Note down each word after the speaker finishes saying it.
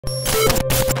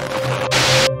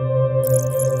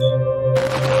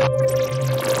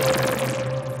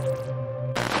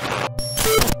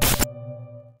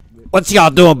What y'all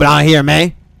doing down here,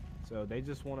 man? So they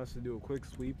just want us to do a quick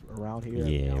sweep around here.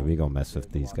 Yeah, we gonna mess with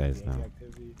these guys now.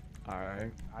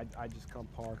 Alright. I just come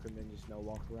park and then just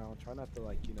walk around. Try not to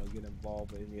get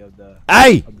involved with any of the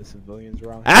civilians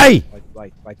around here. Hey!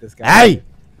 Like this guy. Hey!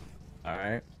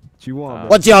 Alright. What you want?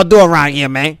 What y'all doing around here,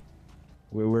 man?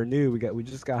 We're new. We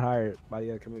just got hired by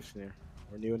the commissioner.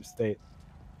 We're new in the state.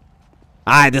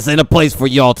 Alright, this ain't a place for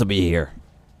y'all to be here.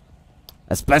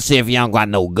 Especially if y'all don't got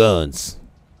no guns.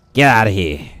 Get out of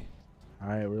here.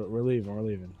 Alright, we're leaving. All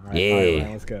right, yeah. All right,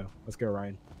 Ryan, let's go. Let's go,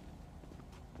 Ryan.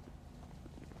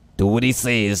 Do what he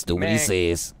says. Do what he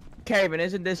says. Kevin,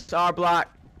 isn't this our block?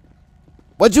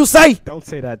 What'd you say? Don't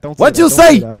say that. Don't say What'd that. you Don't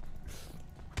say? that.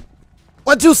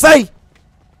 What'd you say?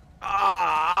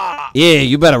 Yeah,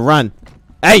 you better run.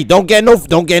 Hey, don't get no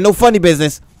funny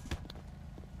business.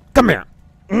 Come here.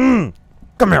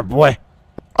 Come here, boy.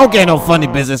 Don't get no funny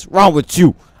business. Wrong with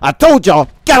you. I told y'all,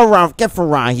 get from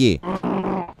around here.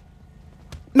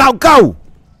 Now go.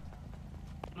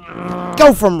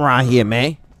 Go from around here,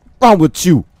 man. Wrong with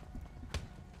you.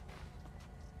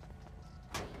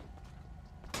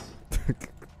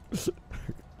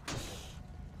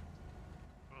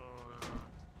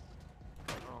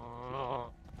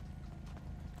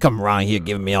 Come around here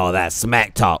giving me all that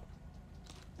smack talk.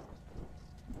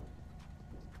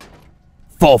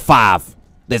 4-5.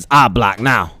 This our block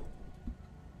now.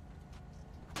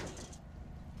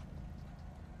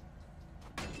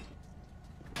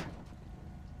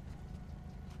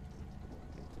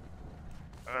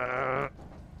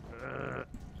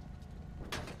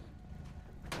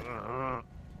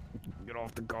 Get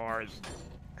off the cars.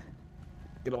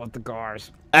 Get off the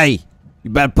cars. Hey, you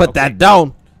better put that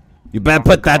down. You better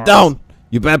put that down.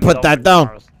 You better put that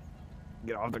down.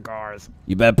 Get off the cars.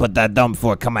 You better put that down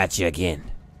before I come at you again.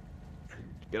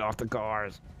 Get off the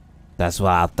cars. That's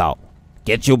what I thought.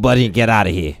 Get your buddy and get out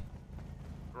of here.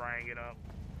 Ryan, get up.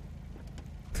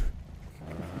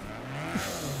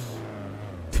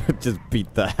 Just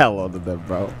beat the hell out of them,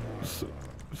 bro.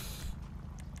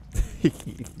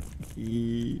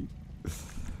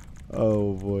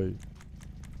 Oh boy.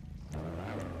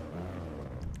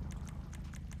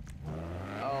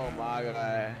 Oh my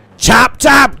god. Chop,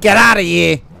 chop! Get out of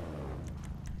here!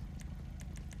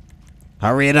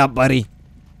 Hurry it up, buddy.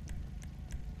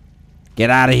 Get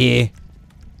out of here.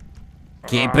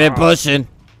 Keep it pushing.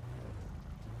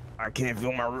 I can't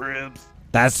feel my ribs.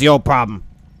 That's your problem.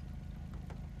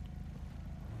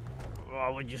 Why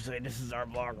would you say this is our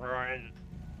block, Ryan?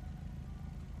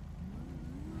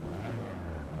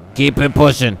 Keep it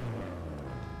pushing.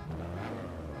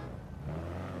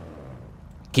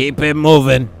 Keep it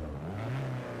moving.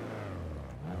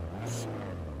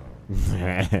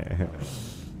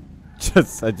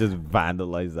 I just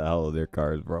vandalized the hell of their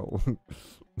cars, bro.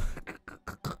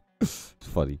 It's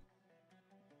funny.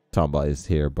 Talking about his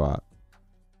hair, bot.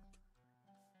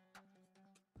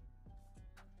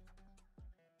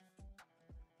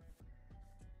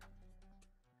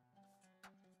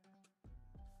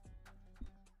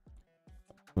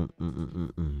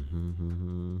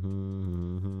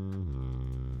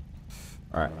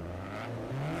 All right.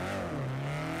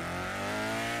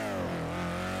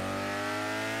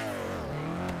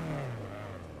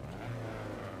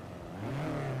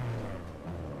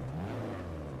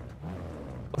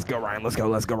 Let's go, Ryan. Let's go.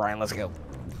 Let's go, Ryan. Let's go.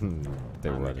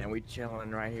 They're running. And we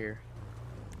chilling right here.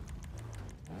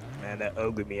 Man, that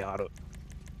ugly Miata.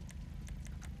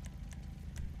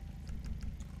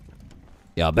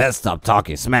 Y'all better stop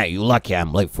talking smack. You lucky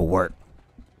I'm late for work.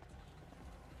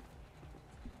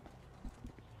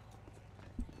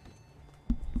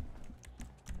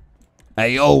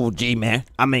 Hey, yo, G, man.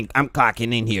 I'm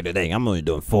clocking in here today. I'm only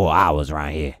doing 4 hours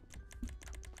right here.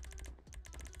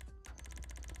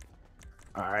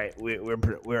 All right,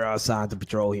 we're assigned to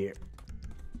patrol here.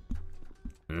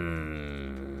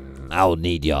 I don't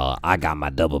need y'all. I got my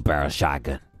double barrel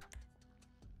shotgun.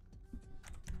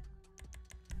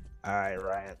 All right,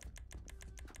 Ryan.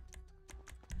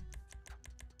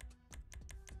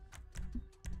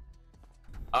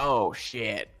 Oh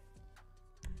shit.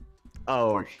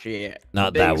 Oh shit.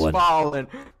 Not that one. Falling.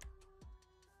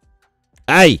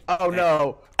 Hey. Oh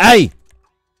no. Hey.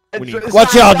 It's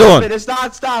What not y'all doing? stopping. It's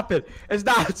not stopping. It's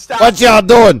not stopping. What y'all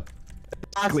doing?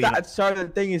 Sorry,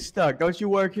 the thing is stuck. Don't you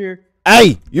work here?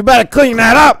 Hey, you better clean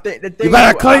that up. You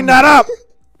better clean that up.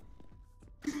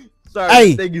 Sorry,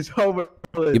 Hey. the thing is over.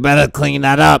 You better clean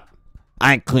that up.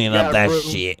 I ain't cleaning up that bro.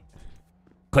 shit.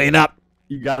 Clean up.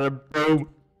 You got a broom.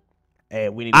 Hey,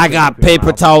 we need. I got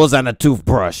paper towels and a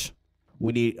toothbrush.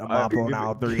 We need a mop on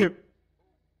all three.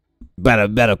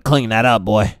 Better clean that up,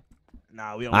 boy.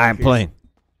 Nah, we don't. I ain't playing.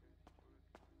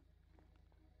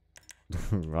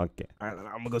 Okay. All right,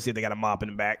 I'm gonna go see if they got a mop in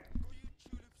the back.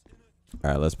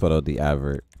 All right, let's put out the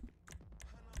advert.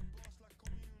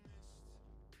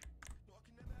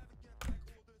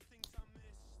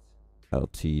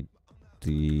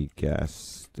 LTD gas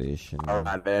station. All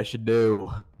right, there should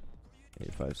do.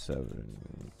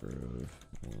 857 Grove.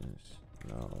 Yes.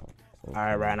 No. All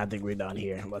right, Ryan. I think we're done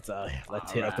here. Let's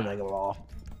hit up the mega wall.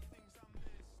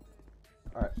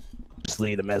 All right. Just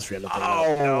leave the mess room.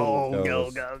 Oh,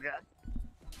 go.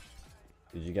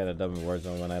 Did you get a dummy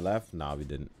Warzone when I left? Nah, we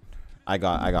didn't. I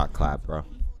got clapped, bro.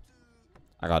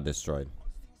 I got destroyed.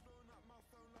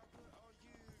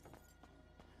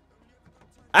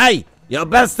 Hey, you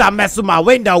better stop messing with my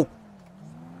window.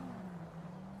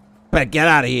 Better get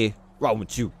out of here. Wrong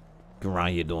with you? Come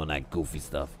around here doing that goofy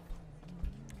stuff.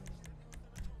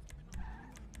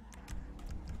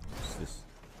 What's this?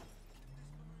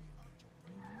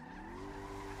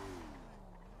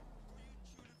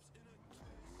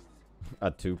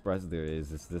 A toothbrush? There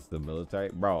is. Is this the military?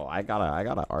 Bro, I got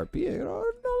a RP. You know what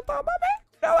I'm talking about, man?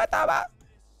 You know what I'm talking about?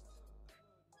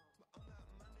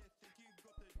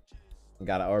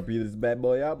 Gotta RP this bad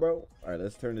boy out, bro. Alright,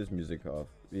 let's turn this music off.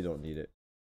 We don't need it.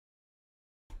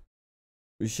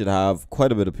 We should have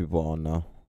quite a bit of people on now.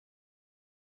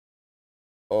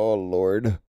 Oh,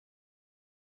 Lord.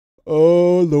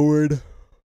 Oh, Lord.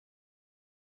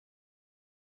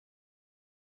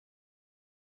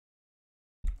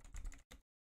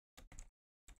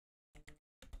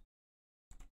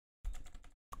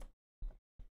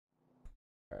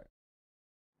 Alright.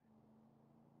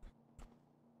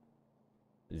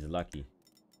 He's lucky.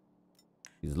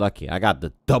 He's lucky. I got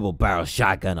the double barrel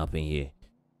shotgun up in here.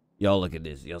 Y'all look at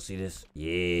this. Y'all see this?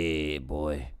 Yeah,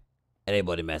 boy.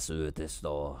 Anybody messing with this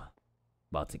store?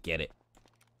 About to get it.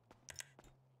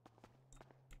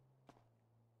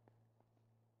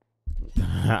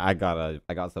 I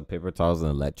got some paper towels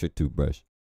and an electric toothbrush.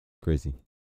 Crazy.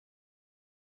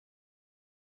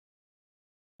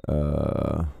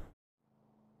 Alright,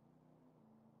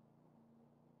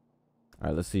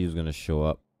 let's see who's gonna show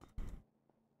up.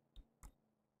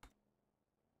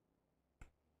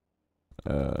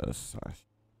 Sorry.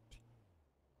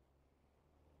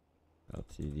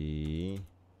 LTD.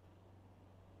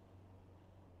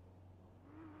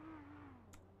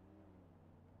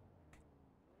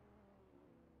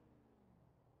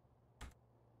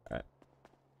 Alright.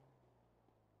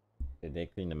 Did they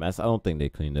clean the mess? I don't think they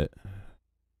cleaned it.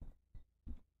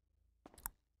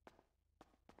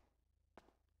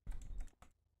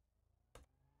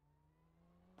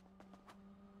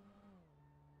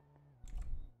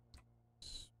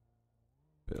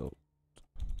 Built.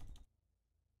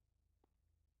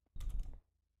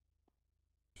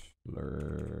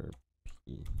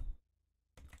 Slurpee.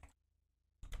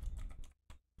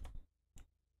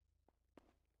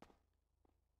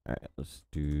 Alright, let's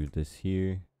do this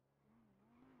here.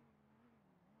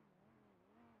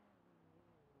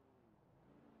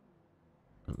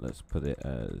 And let's put it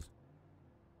as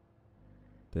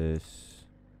this.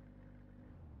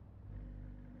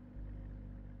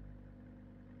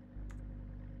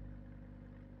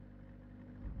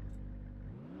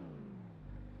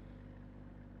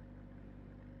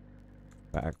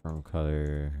 Background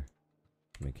color,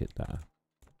 make it that.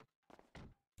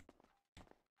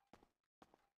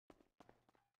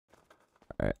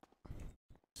 Alright.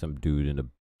 Some dude in a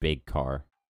big car.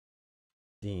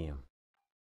 Damn.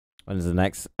 When is the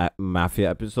next Mafia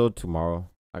episode? Tomorrow.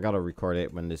 I gotta record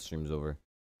it when this stream's over.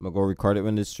 I'm gonna go record it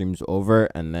when this stream's over,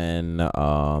 and then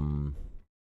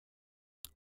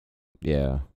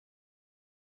yeah.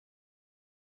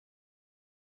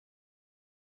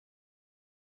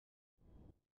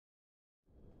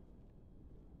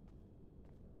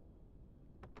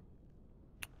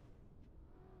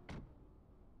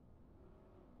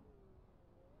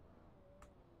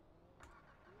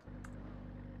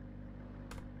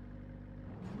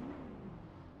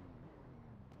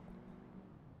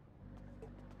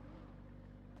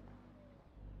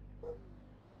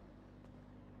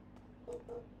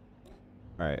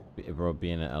 Alright, bro,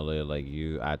 being an LEO like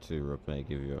you actually roleplay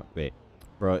give you a wait.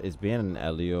 Bro, is being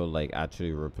an LEO like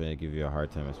actually roleplay give you a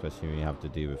hard time, especially when you have to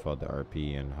deal with all the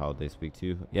RP and how they speak to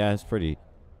you? Yeah, it's pretty.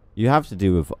 You have to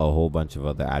deal with a whole bunch of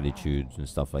other attitudes and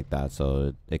stuff like that,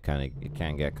 so it can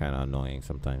get kind of annoying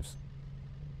sometimes.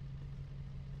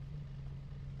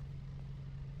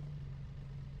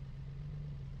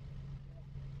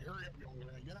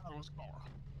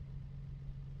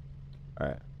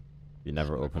 Alright. You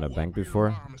never opened a bank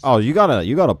before? Oh, you got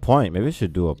a point. Maybe I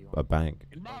should do a bank.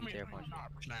 Now,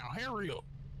 hurry up.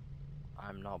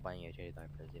 I'm not buying you a J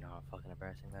diapers. You know how fucking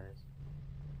embarrassing that is.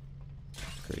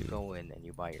 You go in and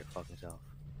you buy your fucking self.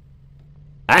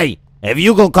 Hey, if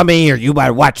you gonna come in here, you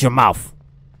better watch your mouth.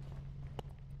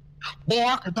 Boy,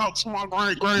 I can talk to my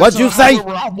grandson. What'd you say?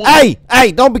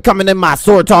 Hey, don't be coming in my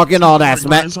sword talking all that,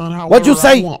 man. What'd you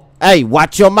say? Hey,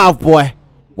 watch your mouth, boy.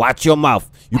 Watch your mouth.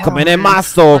 You coming in my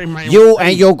store, you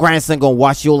and your grandson gonna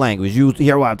watch your language. You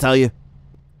hear what I tell you?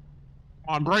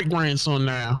 My great-grandson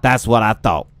now. That's what I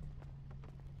thought.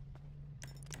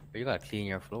 But you gotta clean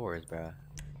your floors, bro.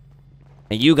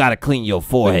 And you gotta clean your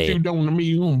forehead. What you doing to me?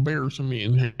 You embarrassing me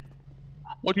in here.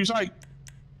 What you say?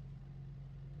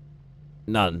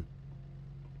 Nothing.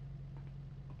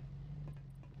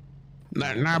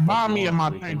 Now buy me a my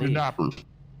tainted diapers.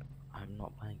 I'm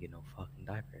not buying you no fucking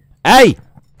diapers. Hey!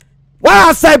 What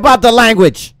I say about the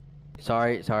language?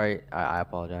 Sorry. I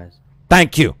apologize.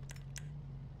 Thank you.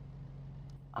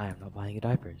 I am not buying you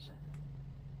diapers.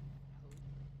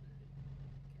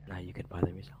 Now you can buy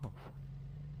them yourself.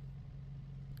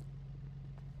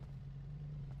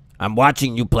 I'm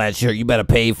watching you, Plaid. You better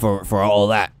pay for all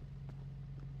that.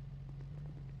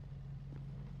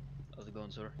 How's it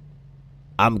going, sir?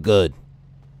 I'm good.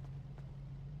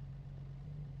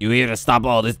 You here to stop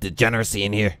all this degeneracy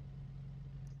in here?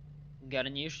 Got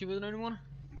any issue with anyone?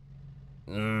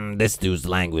 This dude's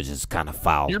language is kind of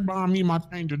foul. You're buying me my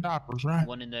tainted diapers, right?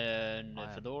 One in the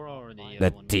fedora or the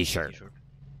one t-shirt? T-shirt?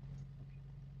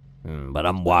 But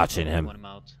I'm watching him. Want him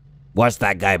out. Watch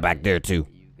that guy back there too.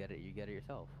 You get it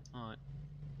yourself. Alright.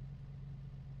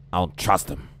 I don't trust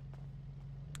him.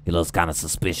 He looks kind of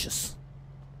suspicious.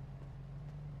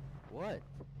 What?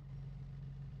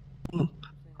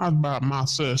 How about my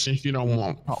sis if you don't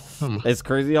want to talk to me? It's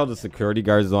crazy how the security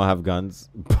guards don't have guns,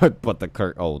 but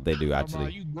the oh, they do I buy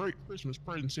actually. you great Christmas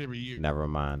presents every year. Never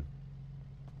mind.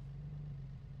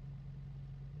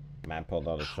 Man pulled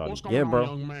out a shotty. What's going Yeah, on, bro.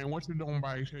 young man? What you doing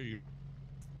back here?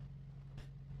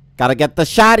 Gotta get the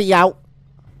shotty out.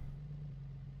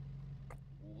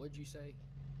 What'd you say?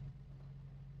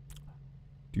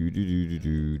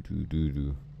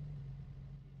 Do.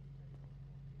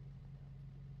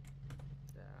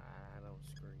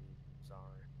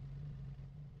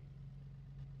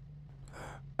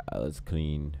 Let's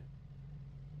clean.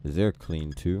 Is there a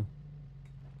clean 2?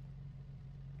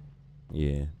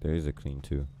 Yeah, there is a clean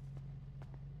 2.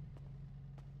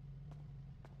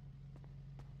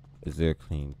 Is there a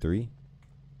clean 3?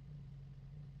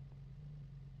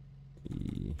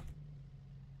 Yeah.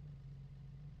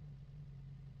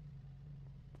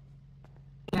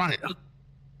 Man.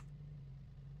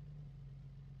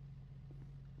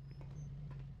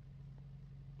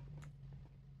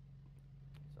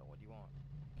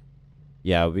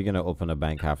 Yeah, we're gonna open a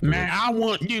bank afterwards. Man, I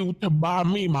want you to buy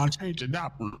me my tainted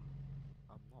diapers.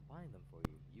 I'm not buying them for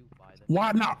you. You buy them.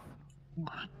 Why not?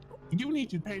 You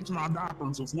need to change my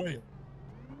diapers as well.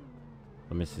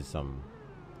 Let me see some.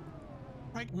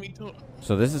 Take me to.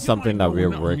 So this is something that we're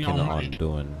working on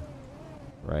doing,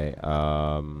 right?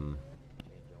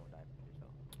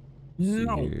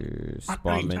 No, here, I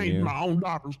spawn can't change menu. my own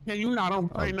diapers. Can you not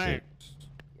understand that? Objects.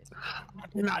 I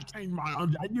cannot change my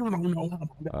own. You don't know how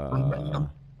my diapers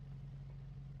are.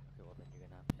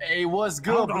 Hey, what's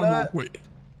good, Hold on real blood? quick.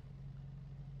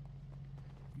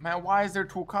 Man, why is there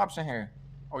 2 cops in here?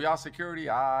 Oh, y'all security?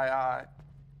 Aye.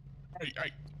 Hey,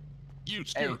 you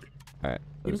scared. All right,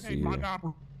 You let's see change my here. diaper.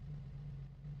 All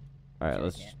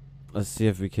right, let's see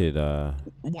if we could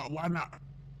Why not?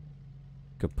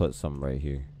 could put some right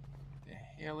here.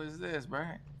 The hell is this, bro?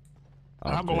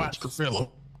 I'll go ask the fella.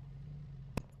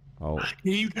 Oh,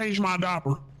 Can you change my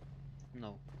diaper?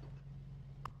 No,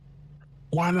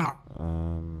 Why not?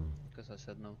 because I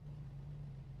said no.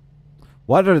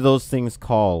 what are those things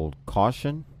called?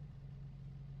 Caution?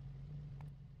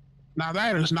 Now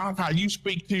that is not how you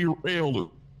speak to your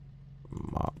elder.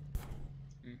 Mop.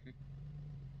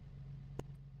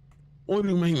 What do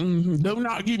you mean? Do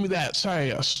not give me that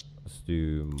sass. Let's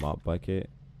do mop bucket.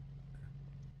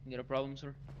 You got a problem,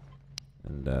 sir?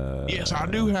 And Yes, I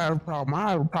do have a problem.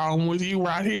 I have a problem with you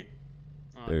right here.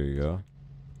 there you go.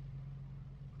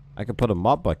 I could put a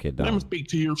mop bucket Let me down. speak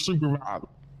to your supervisor.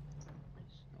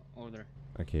 Order.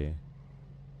 Okay.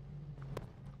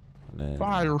 And then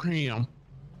Fire him.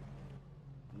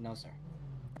 No, sir.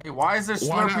 Hey, why is there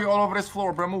Why Slurpee not? all over this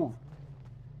floor, bro? Move.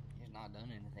 He's not done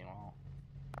anything wrong.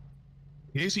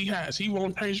 Yes, he has. He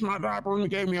won't change my diaper and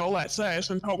gave me all that sass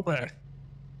and talk back.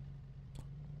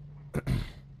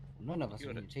 None of us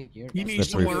need to take your. He needs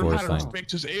to Slippery learn floor how to sign.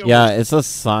 respect his elders. yeah, it's a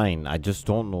sign. I just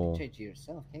don't know. Take to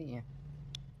yourself, can't you?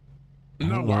 I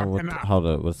don't No, I know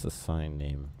cannot. what's the sign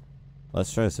name.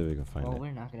 Let's try to see if we can find Well, it.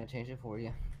 we're not gonna change it for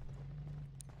you.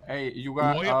 Hey, you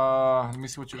got let me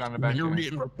see what you got in the back You're there.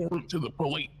 getting reported to the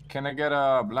police. Can I get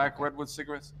black redwood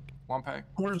cigarettes? 1 pack.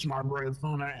 Where's my bread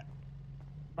on that?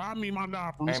 Buy me my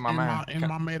diapers Hey, my man. and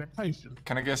my medication.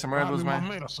 Can I get some Buy me redwoods, my man?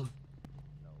 medicine.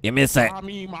 Give me a sec. Buy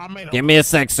me my medicine. Give me a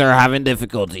sec, sir. Having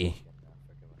difficulty.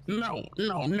 No,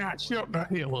 not shut the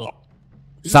hell up.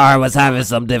 Sorry, I was having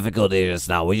some difficulty just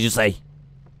now. What'd you say?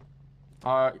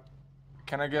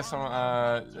 Can I get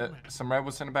some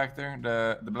redwoods in the back there?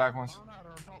 The black ones?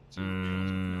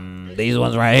 These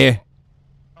ones right here?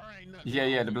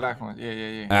 Yeah, the black ones.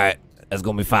 Yeah. Alright, that's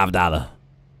gonna be $5.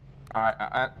 Alright,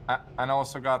 I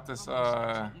also got this,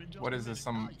 what is this?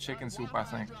 Some chicken soup, I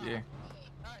think. Yeah.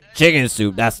 Chicken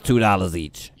soup, that's $2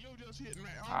 each.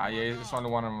 Yeah, it's only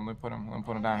one of them. Let me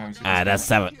put them down here. Alright, that's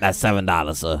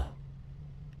 $7, sir.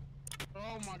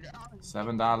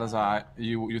 $7. Alright,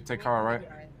 you take card, right?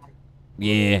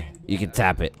 Yeah, you can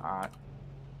tap it. Alright.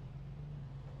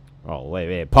 Oh,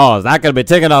 wait. Pause. That could be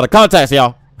taken out of context,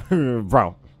 y'all.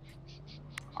 Bro.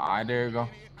 Alright, there you go.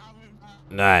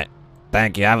 Alright.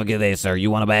 Thank you. Have a good day, sir. You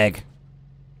want a bag?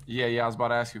 Yeah, I was about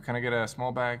to ask you. Can I get a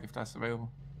small bag if that's available?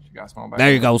 You got a small bag?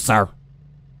 There you go, sir.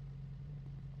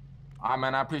 Alright,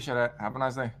 man. I appreciate that. Have a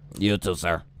nice day. You too,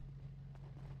 sir.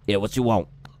 Yeah, what you want?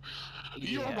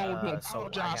 You're going to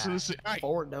apologize to the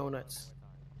 4 donuts.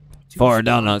 4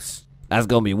 donuts. That's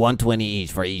gonna be $1.20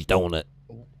 each for each donut.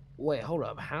 Wait, hold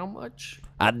up. How much?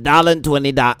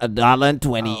 $1.20.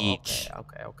 $1.20 Oh, each.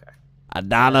 Okay.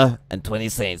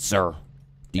 $1.20, sir.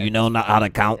 Do you know how to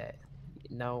count?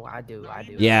 No, I do.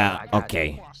 Yeah. I got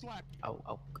Okay. Oh,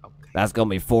 okay. That's gonna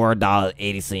be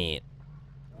 $4.80.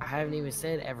 I haven't even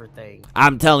said everything.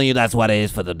 I'm telling you, that's what it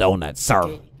is for the donuts, sir.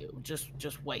 Okay,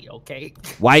 just wait, okay?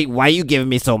 Why you giving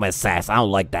me so much sass? I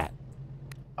don't like that.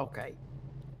 Okay.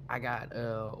 I got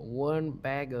 1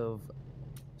 bag of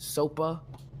sopa,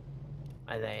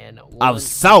 and then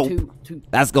soap? two.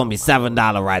 That's gonna be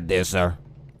 $7 right there, sir.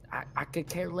 I could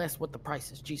care less what the price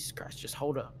is. Jesus Christ, just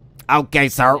hold up. Okay,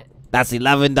 sir. That's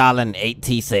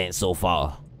 $11.80 so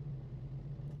far.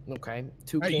 Okay.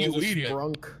 2 Hey, cans you of idiot.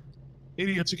 Sprunk.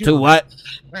 Idiots. To what?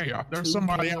 Hey, there's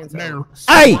somebody out there.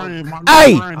 Hey,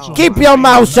 grandson. keep your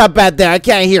mouth shut back there. I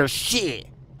can't hear shit.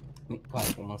 Quiet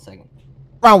for 1 second.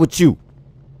 What's wrong with you?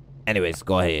 Anyways,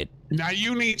 go ahead. Now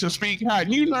you need to speak how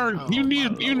you learn. You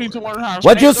need to learn how. to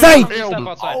What'd you speak. say? Step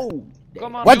outside. Oh,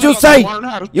 Come on. What'd you learn say?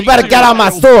 how to You speak better to get out my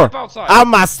yourself. store. Step outside. Out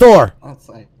my store.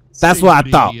 Outside. That's what I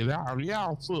thought.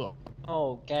 Y'all suck.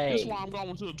 okay. That's why I'm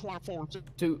going to the 24.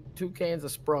 Two cans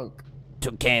of Sprunk,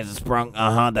 2 cans of Sprung.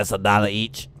 That's $1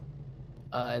 each.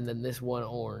 and then this 1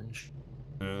 orange.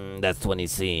 That's 20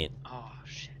 cents. Oh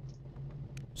shit.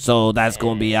 So that's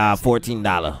gonna be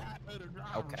 $14.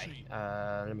 Okay.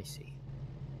 Let me see.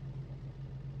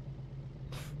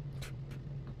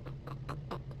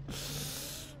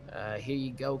 Here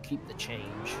you go. Keep the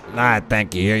change. Nah,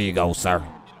 thank you. Here you go, sir.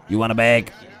 You want a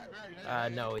bag?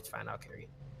 No, it's fine. I'll carry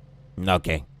it.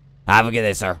 Okay. Have a good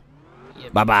day, sir. Yeah,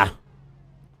 Bye-bye.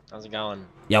 How's it going?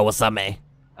 Yo, what's up, man?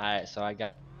 Alright, so I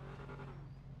got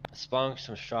a spunk,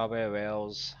 some strawberry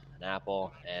rails, an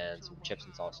apple, and some chips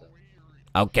and salsa.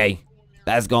 Okay.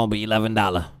 That's gonna be $11.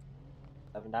 $11?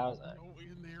 Go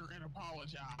in there and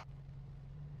apologize.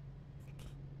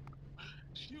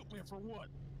 Shoot me for what?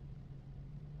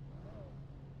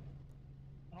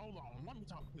 Hold on, let me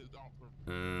talk to this officer.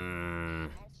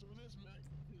 Officer, this man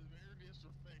is very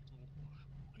disrespectful.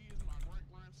 He is my great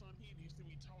grandson. He needs to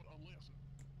be taught a lesson.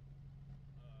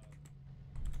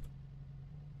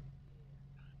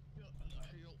 Shut the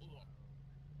hell up.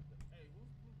 Hey, whose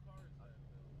blue car is that?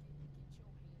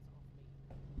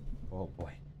 Oh,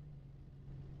 boy.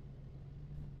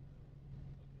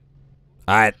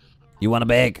 Alright. You want a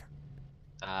bag?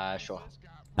 Sure.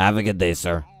 Have a good day,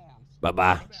 sir.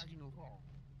 Bye-bye.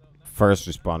 First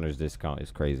responders discount is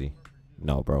crazy.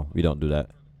 No, bro. We don't do that.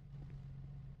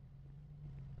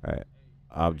 Alright.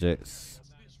 Objects.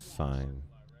 Sign.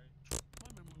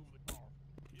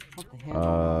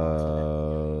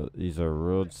 These are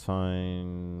road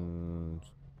signs.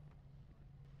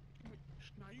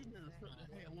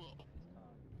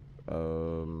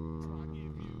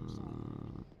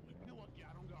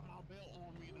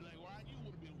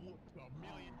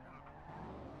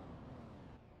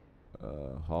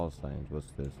 Hall signs.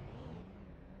 What's this?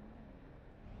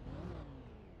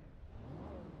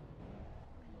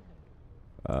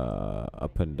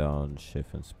 Up and down,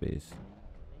 shift and space.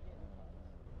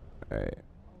 Alright.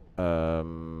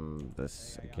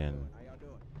 This again.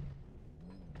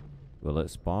 Will it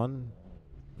spawn?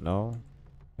 No?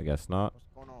 I guess not.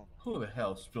 Who the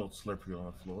hell spilled Slippery on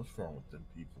the floor? What's wrong with them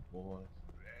people, boy?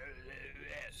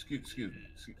 Excuse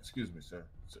me, sir.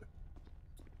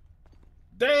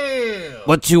 Damn.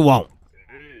 What you want?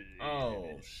 Oh,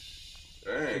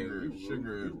 sugar.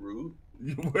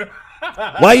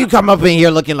 Why you come up in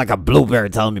here looking like a blueberry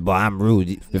telling me, boy, I'm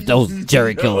rude if those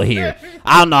Jericho here.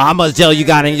 I don't know how much gel you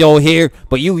got in your hair,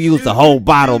 but you used the whole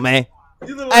bottle, man.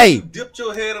 You look like you dipped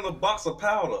your head in a box of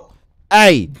powder.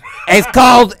 Hey,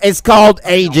 it's called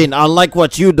aging. Unlike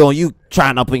what you doing, you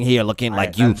trying up in here looking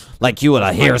like you at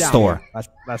a hair store.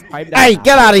 Hey,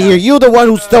 get out of here. You the one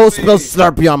who spilled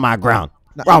Slurpee on my ground.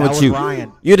 Wrong with you?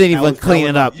 Ryan. You didn't even clean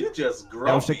it up. You just grumpy.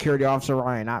 That was security officer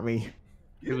Ryan, not me.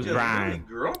 It was Ryan.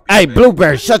 Really Hey,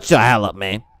 Blueberry, shut your hell up,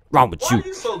 man. Wrong with Why you? are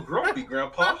you so grumpy,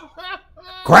 Grandpa?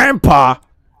 Grandpa?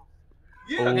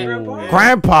 Yeah, Grandpa.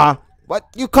 Grandpa? What?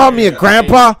 You call me a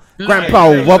grandpa?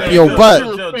 Grandpa will whoop your butt.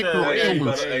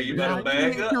 Hey, you better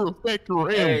bag up.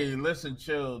 Hey, listen,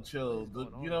 chill.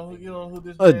 You know who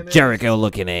this man is? Jericho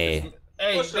looking ass.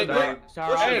 Hey, What's your name?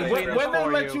 when they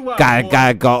let you out,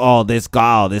 Guy got all this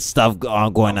stuff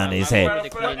going on in his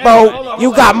head. Bro,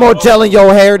 you got more gel in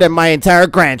your hair than my entire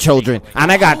grandchildren,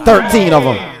 and I got 13 of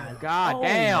them. God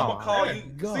damn. I'm gonna call you.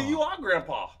 See, you are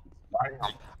Grandpa.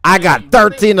 I got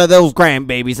 13 of those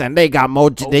grandbabies, and they got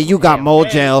more. You got more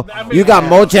gel. You got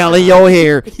more gel in your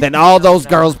hair than all those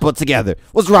girls put together.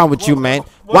 What's wrong with you, man?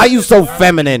 Why you so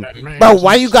feminine, bro?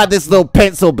 Why you got this little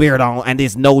pencil beard on and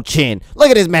this no chin? Look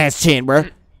at this man's chin, bro.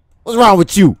 What's wrong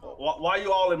with you? Why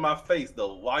you all in my face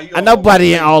though? Why you? And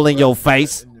nobody all in your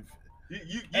face.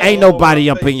 Ain't nobody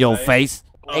up in your face.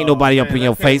 Ain't nobody up in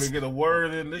your face.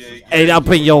 Ain't up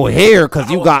in your hair because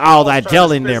you got all that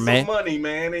gel in there, man. Money,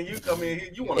 man, and you come in here,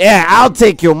 you want. Yeah, I'll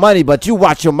take your money, but you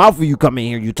watch your mouth when you come in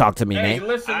here. You talk to me, Hey, man.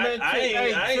 listen, man.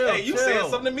 Hey, you said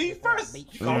something to me first. You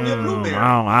call me a blueberry.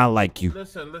 I don't like you.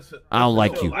 Listen. I don't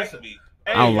like you. I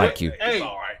don't like you. It's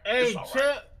all right. Hey,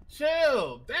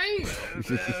 chill. Damn.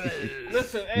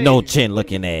 Listen. Hey. No chin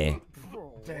looking ass.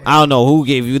 I don't know who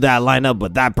gave you that lineup,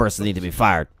 but that person need to be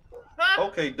fired.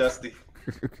 Okay, Dusty.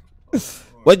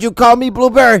 What'd you call me,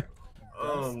 Blueberry?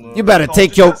 You better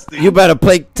take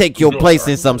your place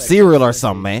in some cereal or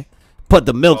something, man. Put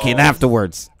the milk in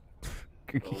afterwards.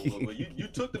 You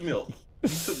took the milk. You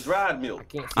took dried milk.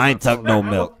 I ain't took no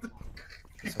milk.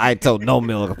 I ain't took no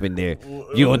milk up in there.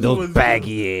 You and those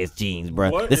baggy ass jeans,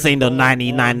 bro. This ain't no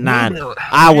 90.99.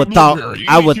 I would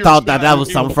thought that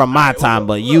was something from my time,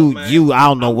 but you I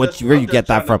don't know where you get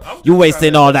that from. You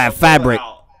wasting all that fabric.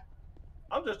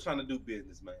 I'm just trying to do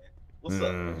business, man. What's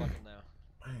up?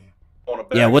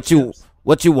 Yeah, what you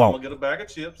want? I'm gonna get a bag of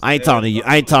chips. I ain't talking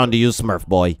to you, Smurf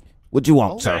boy. What you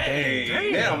want, sir?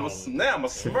 Hey, now I'm a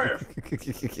Smurf.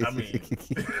 I mean,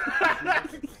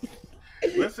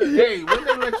 listen, hey, when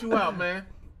they let you out, man?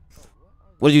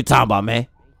 What are you talking about, man?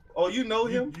 Oh, you know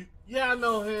him? Yeah, I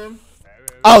know him.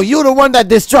 Oh, you the one that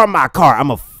destroyed my car.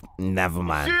 Never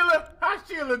mind. Sheila, how's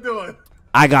Sheila doing?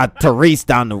 I got Therese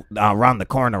down around the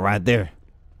corner right there.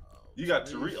 You got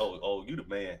Therese. Oh, you the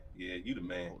man. Yeah, you the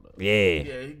man.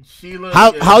 Yeah. Sheila.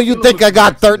 How you think I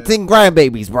got 13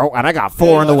 grandbabies, bro? And I got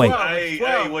 4 on the way.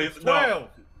 Hey, wait, 12.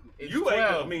 You ain't.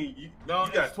 I mean, you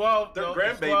got 12. The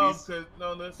grandbabies.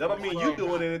 That don't mean you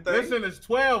doing anything. Listen, it's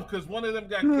 12 because one of them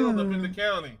got killed up in the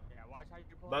county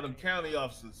by them county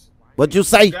officers. What'd you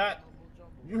say?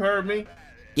 You heard me.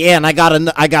 Yeah, and I got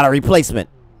a replacement.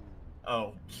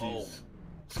 Oh, jeez.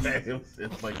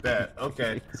 It's like that.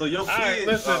 Okay. So your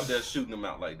kids out there shooting them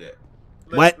out like that.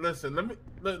 What? Listen.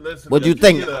 Listen. What'd you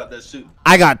think?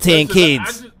 I got 10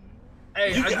 kids.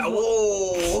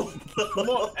 Whoa. Come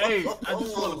on, hey, I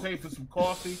just want to pay for some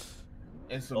coffee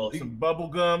and some bubble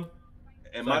gum.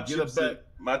 And my chips are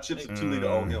 2 liter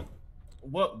on him.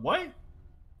 What?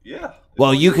 Yeah.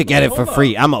 Well, you could get it for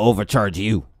free. I'm gonna overcharge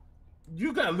you.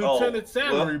 You got lieutenant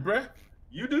salary, bruh.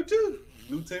 You do too,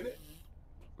 lieutenant.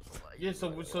 Yeah.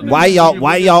 So why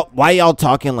y'all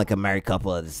talking like a married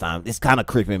couple at this time? It's kind of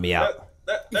creeping me out.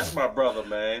 That's my brother,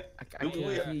 man.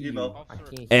 You know.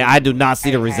 Hey, I do not see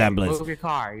the resemblance. Move your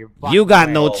car. You got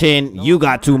no chin. You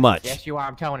got too much. Yes, you are.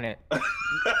 I'm telling it.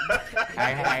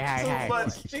 Hey. Too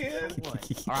much chin.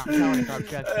 I'm telling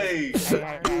it. Hey.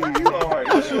 You all right?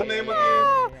 What's your name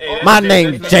again? My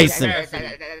name's Jason. Hey,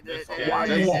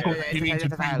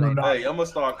 I'm gonna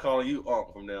start calling you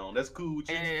Unc from now on. That's cool with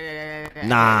you?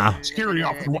 Nah. Security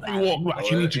officer, why you walk like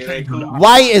you need your tape?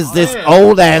 Why is this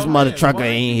old ass mother trucker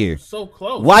in here? So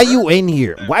close. Why you in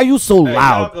here? Why you so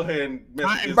loud? Go ahead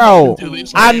and bro,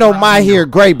 I know my hair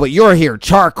gray, but your hair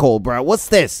charcoal, bro. What's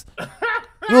this?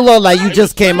 You look like you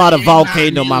just came out of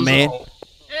volcano, my man.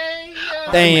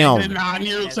 Damn.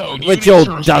 With your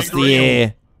dusty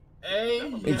hair.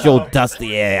 Get your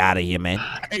dusty hair out of here, man.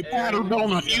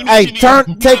 Hey,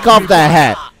 take off that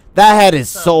hat. That hat is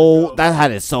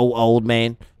so old,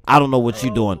 man. I don't know what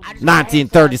you doing.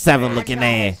 1937 looking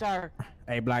ass.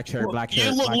 Hey, black shirt, black shirt.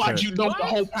 You look black like shirt. you dumped the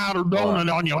whole powder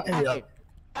donut on your head.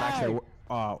 Black shirt.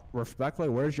 Respectfully,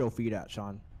 where's your feet at,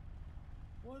 Sean?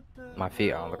 My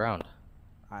feet are on the ground.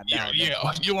 Yeah,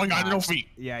 you ain't got no feet.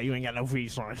 Yeah, you ain't got no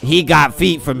feet, Sean. He got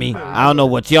feet for me. I don't know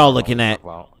what y'all looking at,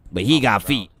 but he got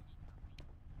feet.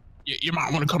 You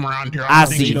might want to come around here. I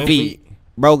see feet.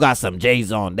 Bro got some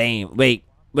J's on. Damn. Wait.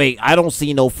 I don't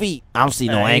see no feet. I don't see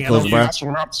no ankles, bro. That's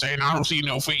what I'm saying. I don't see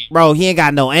no feet. Bro, he ain't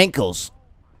got no ankles.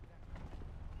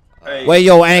 Where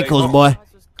your ankles, boy?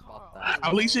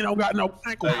 At least he don't got no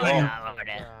ankles.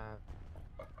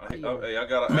 Hey, I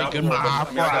got making my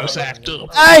eyebrows act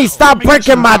up. Hey, stop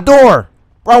breaking my door.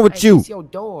 Wrong with you? It's your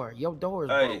door. Your door is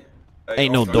broke.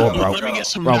 Ain't no door, bro. Let me get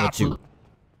some Wrong with you?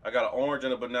 I got an orange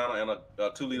and a banana and a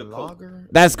 2-liter Coke.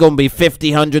 That's gonna be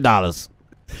 $1,500.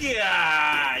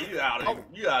 Yeah, you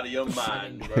out of your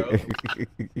mind, bro.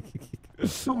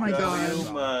 Oh my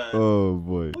God. Oh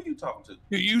boy. Who you talking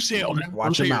to? You sell them.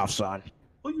 Watch your mouth, son.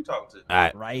 Who you talking to? All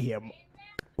right. Right here.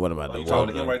 What am I doing? You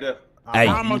talking to him right there? Hey.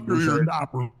 How much are your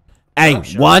diaper? Hey,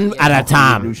 one at a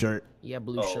time. Blue shirt. Yeah,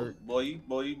 blue shirt. Boy,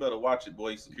 you better watch it,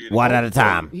 boy. Security. One at a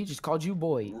time. He just called you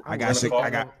boy. I got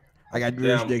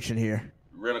jurisdiction here.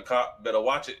 Rent a cop, better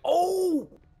watch it. Oh!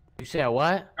 You said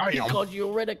what? He called you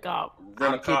a rent-a-cop.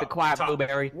 Rent a cop. Keep it quiet, top,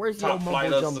 Blueberry. Where's your top flight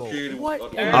mumbo of jumbo? security. What?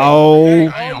 Oh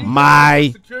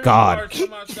my God.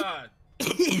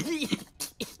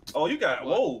 Oh, you got.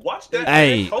 Whoa, watch that.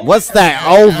 Hey, what's that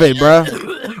oven, bro?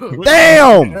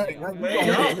 Damn.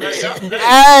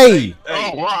 Hey.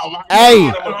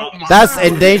 Hey. That's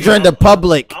endangering the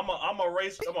public. I'm a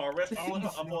arrest you.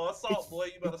 I'm a assault, boy.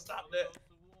 You better stop that.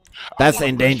 That's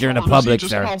endangering the public,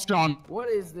 sir. What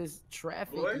is this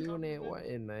traffic unit? What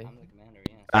in there?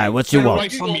 All right, what you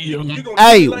want?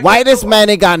 Hey, why this man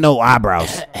ain't got no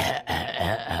eyebrows?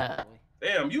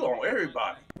 Damn, you on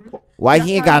everybody. Why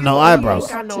he ain't got no eyebrows?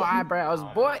 Got no eyebrows,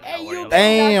 boy. Hey, you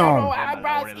Damn. got no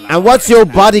eyebrows. And what's your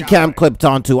body cam clipped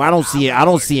onto? I don't see it. I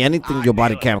don't see anything your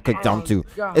body cam clipped onto.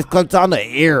 It's clipped on the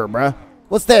ear, bruh.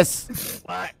 What's this?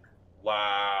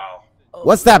 Wow.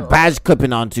 What's that badge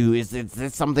clipping onto? Is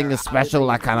it something special,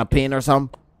 like kind of pin or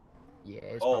something?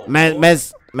 Yeah.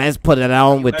 Man's put it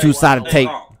on with two-sided tape.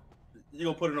 You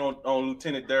gonna put it on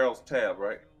Lieutenant Daryl's tab,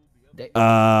 right?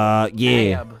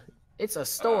 Yeah. It's a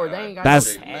store. They ain't got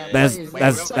That's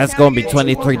gonna be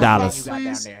 $23.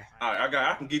 Alright,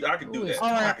 I can do that. I can do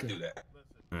that.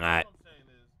 Alright.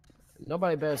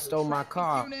 Nobody better stole my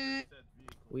car.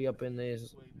 We up in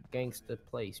this gangster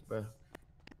place, bro.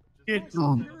 Get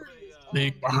your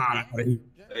dick behind me.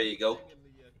 There you go.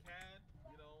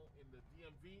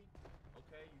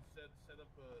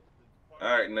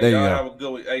 Alright, now y'all have a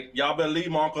good one. Hey, y'all better leave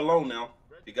my uncle alone now.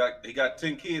 He got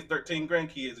 10 kids, 13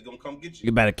 grandkids. He's gonna come get you.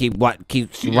 You better keep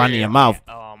running your mouth.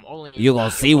 You're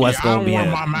gonna see what's gonna be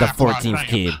the 14th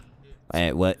kid.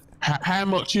 Hey, what? How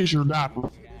much is your diaper?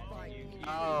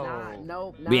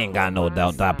 We ain't got no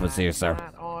adult diapers here, sir.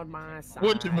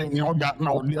 What you mean y'all got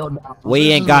no adult diapers?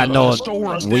 We ain't got no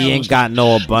adult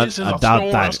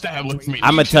diapers.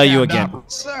 I'm gonna tell you again.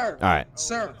 Sir. All right.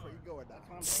 Sir.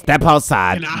 Step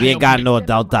outside. We ain't got no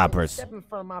adult diapers. Step in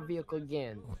front of my vehicle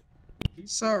again.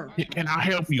 Sir. Can I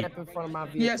help you? Step in front of my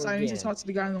vehicle Yes, I need to talk to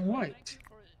the guy in the white.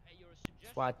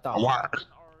 That's what I thought.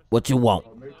 What you want?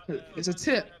 It's a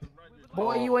tip.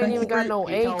 Boy, you ain't even got no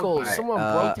ankles. Someone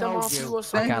broke them off you or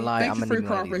something. Thank you for your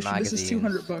cooperation. This is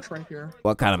 $200 right here.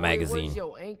 What kind of magazine?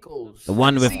 Your ankles? The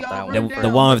one with the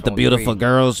one with the beautiful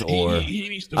girls, or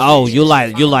oh, you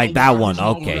like that one?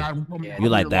 Okay, you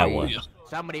like that one.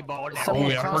 Somebody bought that. Oh,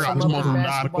 yeah, I forgot his mother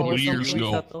died a couple of years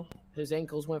ago. His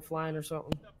ankles went flying or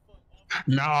something?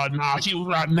 Nah, he was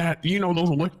riding that. You know those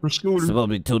electric scooters? It's supposed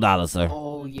to be $2, sir.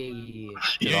 Oh yeah.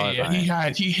 Yeah,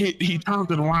 he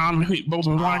turned it around and hit both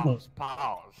of his ankles.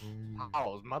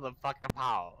 Pause, motherfucking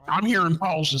pause. I'm hearing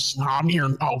pauses.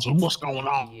 What's going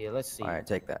on? Yeah, let's see. All right,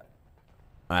 take that.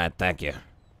 All right, thank you.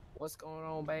 What's going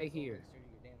on back here?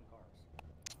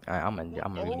 All right, I'm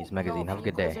gonna read this magazine. Have a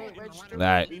good day. All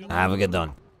right, have a good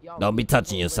one. Don't be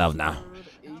touching yourself now.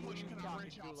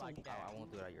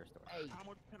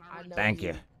 Thank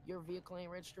you. Your vehicle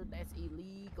ain't registered. That's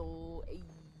illegal.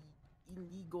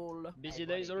 Illegal. Busy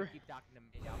day, sir?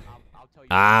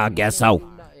 I guess so.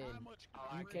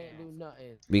 You can't do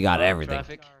nothing. We got everything.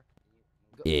 Traffic?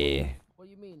 Yeah. What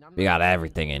do you mean? We got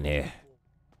everything in here.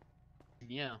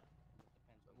 Yeah.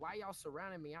 Why y'all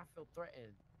surrounding me? I feel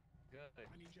threatened.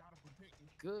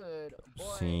 Good.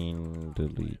 Boy. Scene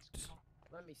delete.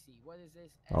 Let me see. What is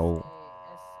this? Oh.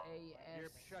 SAS. You're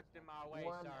obstructing my way,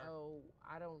 sir.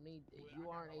 I don't need. You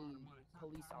aren't a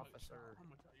police officer.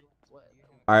 What?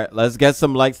 All right, let's get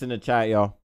some likes in the chat,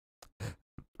 y'all.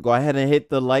 Go ahead and hit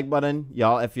the like button,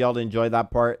 y'all. If y'all enjoyed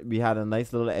that part, we had a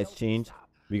nice little exchange.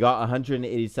 We got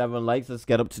 187 likes. Let's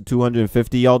get up to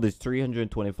 250, y'all. There's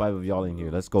 325 of y'all in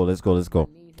here. Let's go. Let's go. Let's go.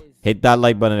 Hit that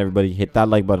like button, everybody. Hit that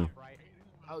like button.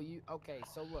 Oh, you okay?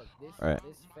 So look, this All right.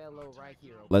 this fellow right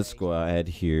here. Okay? Let's go ahead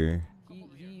here.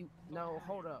 No,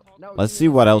 hold up. No. Let's see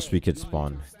what else we could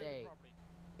spawn.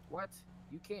 What?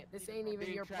 You can't. This ain't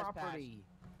even your property.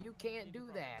 You can't do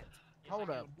that. Hold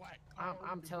up.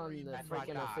 I'm telling the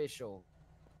freaking official.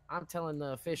 I'm telling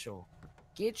the official.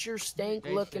 Get your stank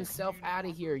looking self out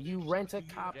of here. You rent a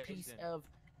cop piece of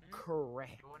crap.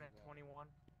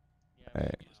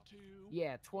 Alright.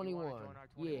 Yeah, 21.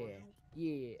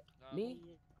 Yeah. Me?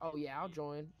 Oh yeah, I'll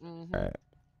join. Alright.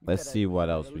 Let's see what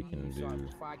else we can do.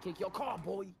 Before I kick your car,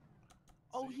 boy.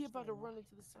 Oh, he about to run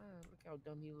into the sign. Look how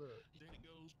dumb he looks.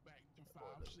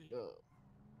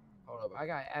 Hold up. I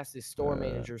gotta ask this store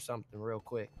manager something real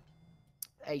quick.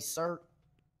 Hey, sir.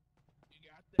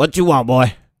 What you want,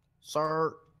 boy?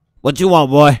 Sir. What you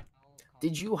want, boy?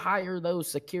 Did you hire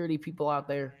those security people out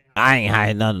there? I ain't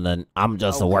hired none of them. I'm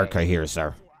just a worker here,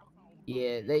 sir.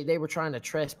 Yeah, they were trying to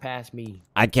trespass me.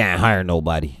 I can't hire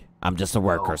nobody. I'm just a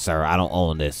worker, sir. I don't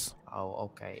own this.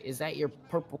 Oh, okay. Is that your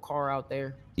purple car out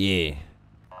there? Yeah.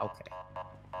 Okay.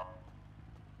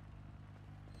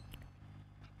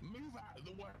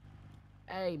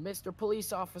 Hey, Mr.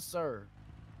 Police Officer.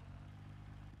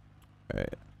 All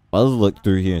right. Well, let's look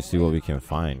through here and see what we can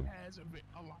find.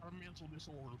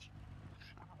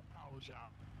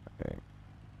 Okay.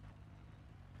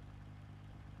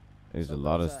 There's a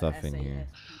lot of stuff in here.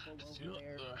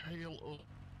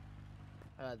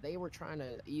 They were trying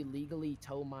to illegally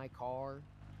tow my car,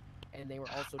 and they were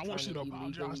also I want you to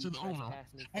apologize to the owner.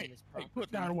 Hey, put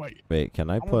that away. Wait, can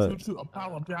I I put? want you to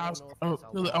apologize to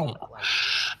the owner.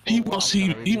 He wants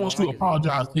to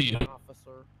apologize to you.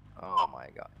 Oh my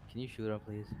God! Can you shoot him,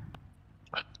 please?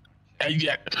 Hey,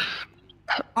 yeah.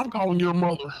 I'm calling your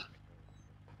mother.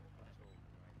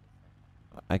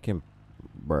 I can,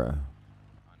 bruh.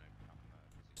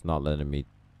 It's not letting me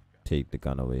take the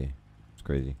gun away. It's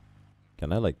crazy.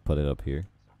 Can I like put it up here?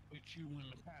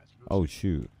 Oh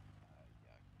shoot.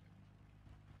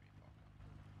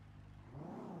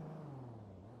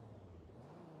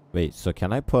 Wait, so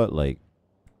can I put like?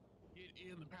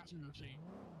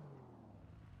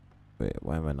 Wait,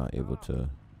 why am I not able to?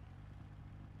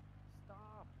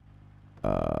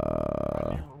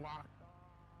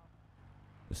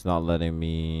 It's not letting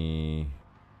me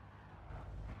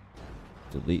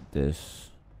delete this.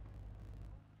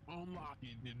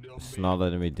 It's not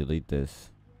letting me delete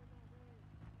this.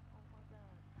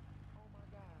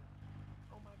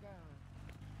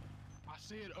 I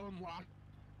said unlock.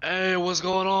 Hey, what's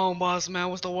going on, boss man?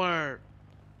 What's the word?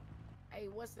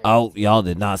 Oh, y'all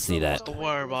did not see that. What's the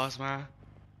word, boss man?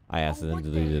 I accidentally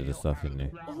deleted the stuff in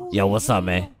there. Yo, what's up,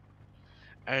 man?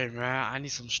 Hey, man, I need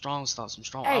some strong stuff, some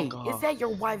strong Hey, alcohol. is that your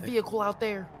white vehicle out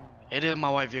there? It is my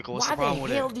white vehicle. What's Why the problem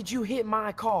with the hell it? did you hit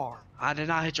my car? I did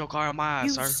not hit your car in my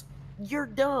eyes, sir. You're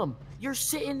dumb. You're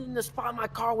sitting in the spot my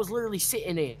car was literally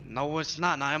sitting in. No, it's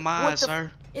not. Not in my eyes,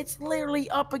 sir. It's literally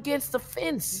up against the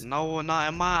fence. No, not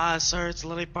in my eyes, sir. It's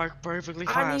literally parked perfectly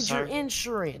fine, I need sir. your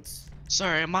insurance.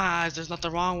 Sir, in my eyes, there's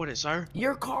nothing wrong with it, sir.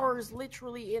 Your car is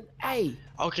literally in. Hey.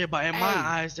 Okay, but in my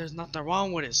eyes, there's nothing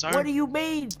wrong with it, sir. What do you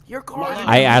mean? Your car.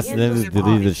 I accidentally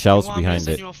deleted the shells behind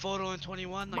it. You a photo in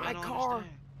 21? Like, my car.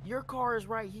 Your car is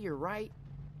right here, right?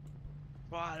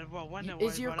 Bro, when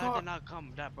is your car? I did not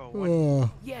come, that bro.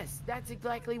 Yes, that's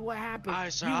exactly what happened.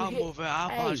 Alright, sir, I'll move it.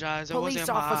 I apologize. It wasn't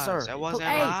in my eyes. It wasn't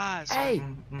in my eyes.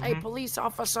 Hey, police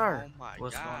officer. Oh my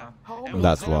God. Homie,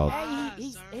 that's wild. Hey,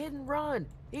 he's hit and run.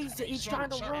 He's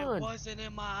trying to run. It wasn't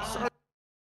in my eyes.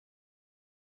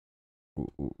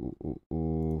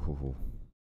 Ooh.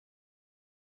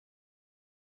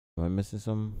 Am I missing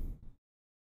something?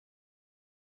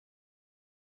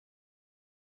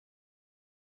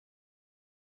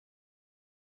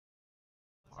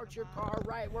 Park your car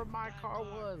right where my car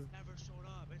was. Never showed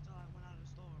up until I went out of the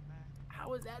store, man.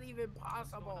 How is that even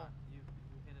possible?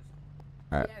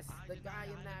 Right. Yes, the guy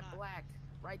in that black,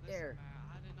 right there.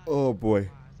 Oh boy.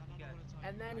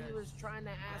 And then he was trying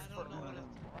to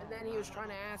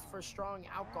ask for strong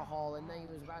alcohol, and then he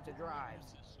was about to drive.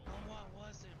 What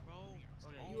was it, bro?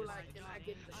 You were like, can I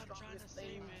get the strongest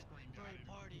thing? For a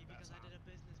party because I did a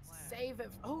business plan. Save it.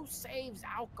 Who saves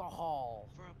alcohol?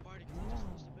 For a party because I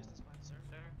just finished a business plan,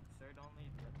 sir.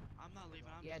 I'm not leaving.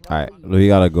 I'm Yeah, just don't Alright, leave. we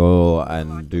gotta go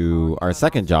and do our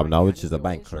second job now, which is a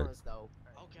bank clerk. Insurance, though.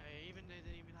 okay. Even they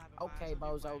didn't even have a Okay,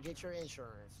 Bozo, get your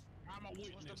insurance. I'm a What's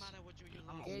the witness. matter with you? You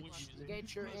I'm a little witness.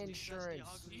 Get your musty, dusty, insurance.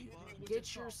 ugly fuck.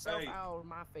 Get yourself Hey. out of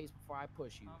my face before I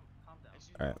push you.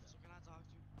 Excuse me, Alright. officer, can I talk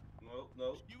to you?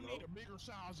 No. You need a bigger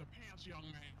size of pants, young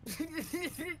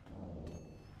man.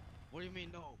 What do you mean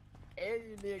no? And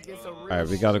you need to get some real Alright,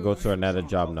 we gotta go shoes. to another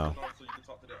job now. Also, you can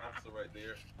talk to the officer right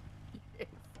there.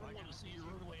 I want to see your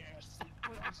ugly ass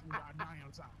put on some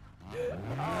goddamn time.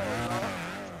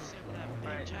 Sit with that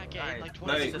big jacket in like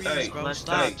 20 Hey, degrees, bro. let's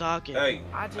Stop hey, talking. Hey,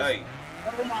 I just- hey.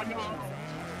 Oh my god.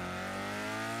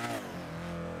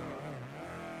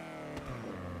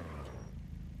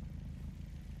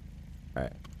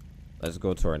 Alright. Let's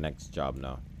go to our next job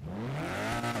now.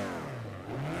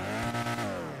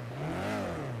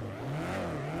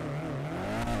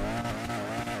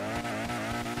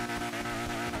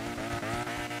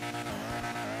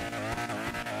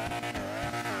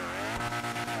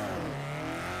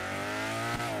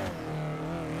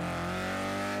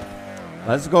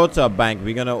 Let's go to a bank.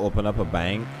 We're gonna open up a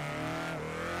bank,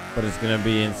 but it's gonna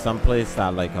be in some place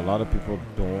that like a lot of people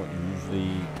don't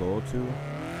usually go to.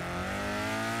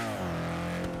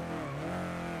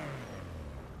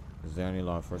 Is there any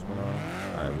law enforcement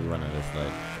around? Alright, we're running this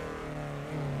light.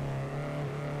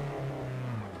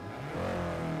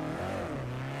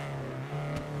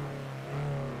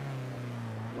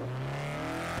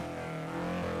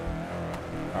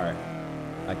 Alright.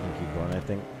 I can keep going, I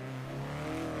think.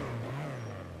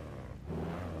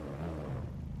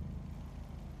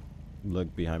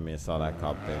 Look behind me, I saw that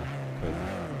cop there. Crazy.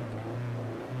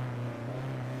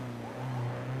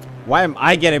 Why am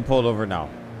I getting pulled over now?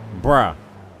 Bruh.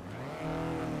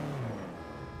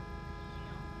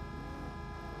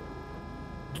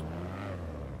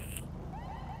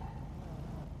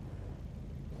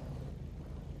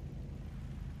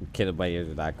 Kidded by ears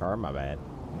with that car, my bad.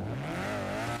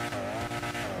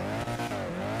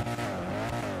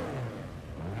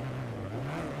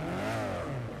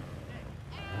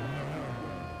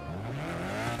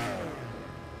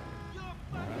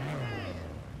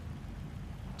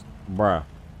 Bruh.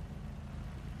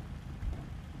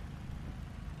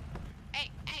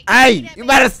 Hey, you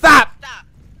better stop!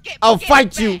 I'll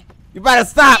fight you! You better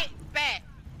stop!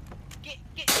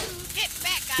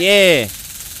 Yeah!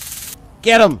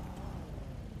 Get him!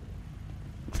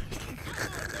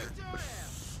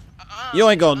 You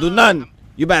ain't gonna do nothing.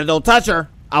 You better don't touch her.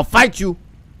 I'll fight you.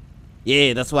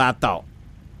 Yeah, that's what I thought.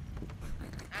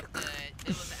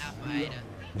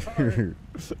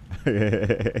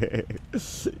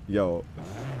 Yo.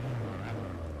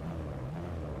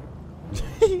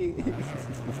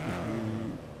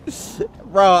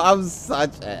 Bro, I'm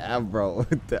such a bro.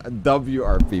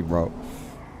 WRP, bro.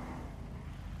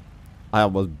 I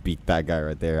almost beat that guy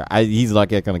right there. He's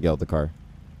lucky I couldn't get out the car.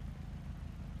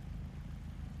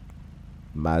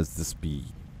 Mazda speed.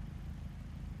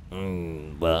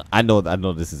 Well, I know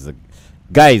this is a...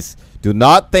 Guys, do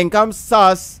not think I'm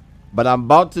sus, but I'm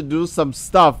about to do some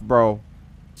stuff, bro.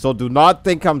 So do not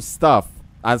think I'm sus,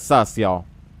 y'all.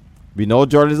 We know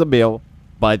Jordan's a bill,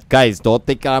 but guys, don't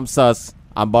think I'm sus.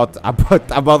 I'm about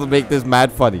to make this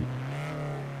mad funny.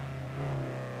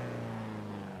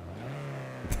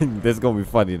 This is gonna be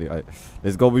funny. This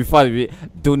is gonna be funny.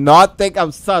 Do not think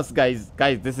I'm sus, guys.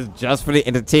 Guys, this is just for the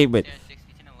entertainment.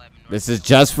 This is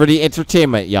just for the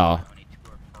entertainment, y'all.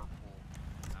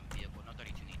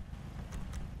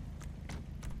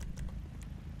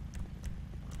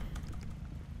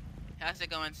 How's it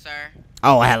going, sir?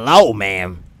 Oh, hello,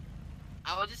 ma'am.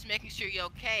 I was just making sure you're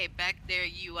okay. Back there,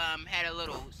 you had a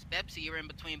little Pepsi. You're in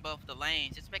between both the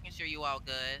lanes. Just making sure you all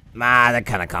good. Nah, that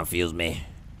kind of confused me.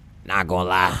 Not gonna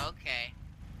lie. Okay.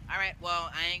 All right. Well,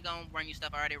 I ain't gonna run you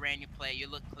stuff. I already ran your play. You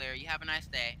look clear. You have a nice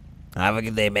day. Have a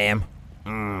good day, ma'am.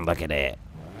 Look at that.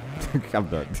 I'm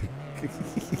done.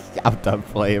 I'm done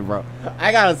playing, bro.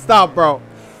 I gotta stop, bro.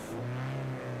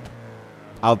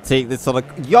 I'll take this on the...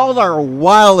 Y'all are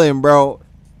wildin', bro.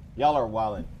 Y'all are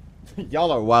wildin'. Y'all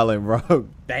are wildin', bro.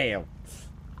 Damn.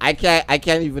 I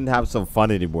can't even have some fun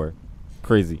anymore.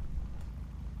 Crazy.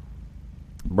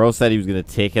 Bro said he was gonna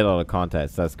take it on a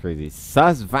contest. That's crazy.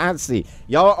 Sus fancy.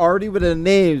 Y'all already with the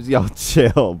names. Y'all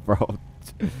chill, bro.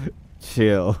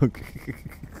 Chill.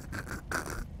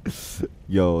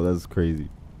 Yo, that's crazy.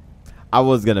 I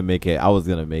was gonna make it a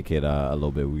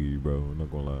little bit weird, bro. I'm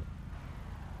not gonna lie.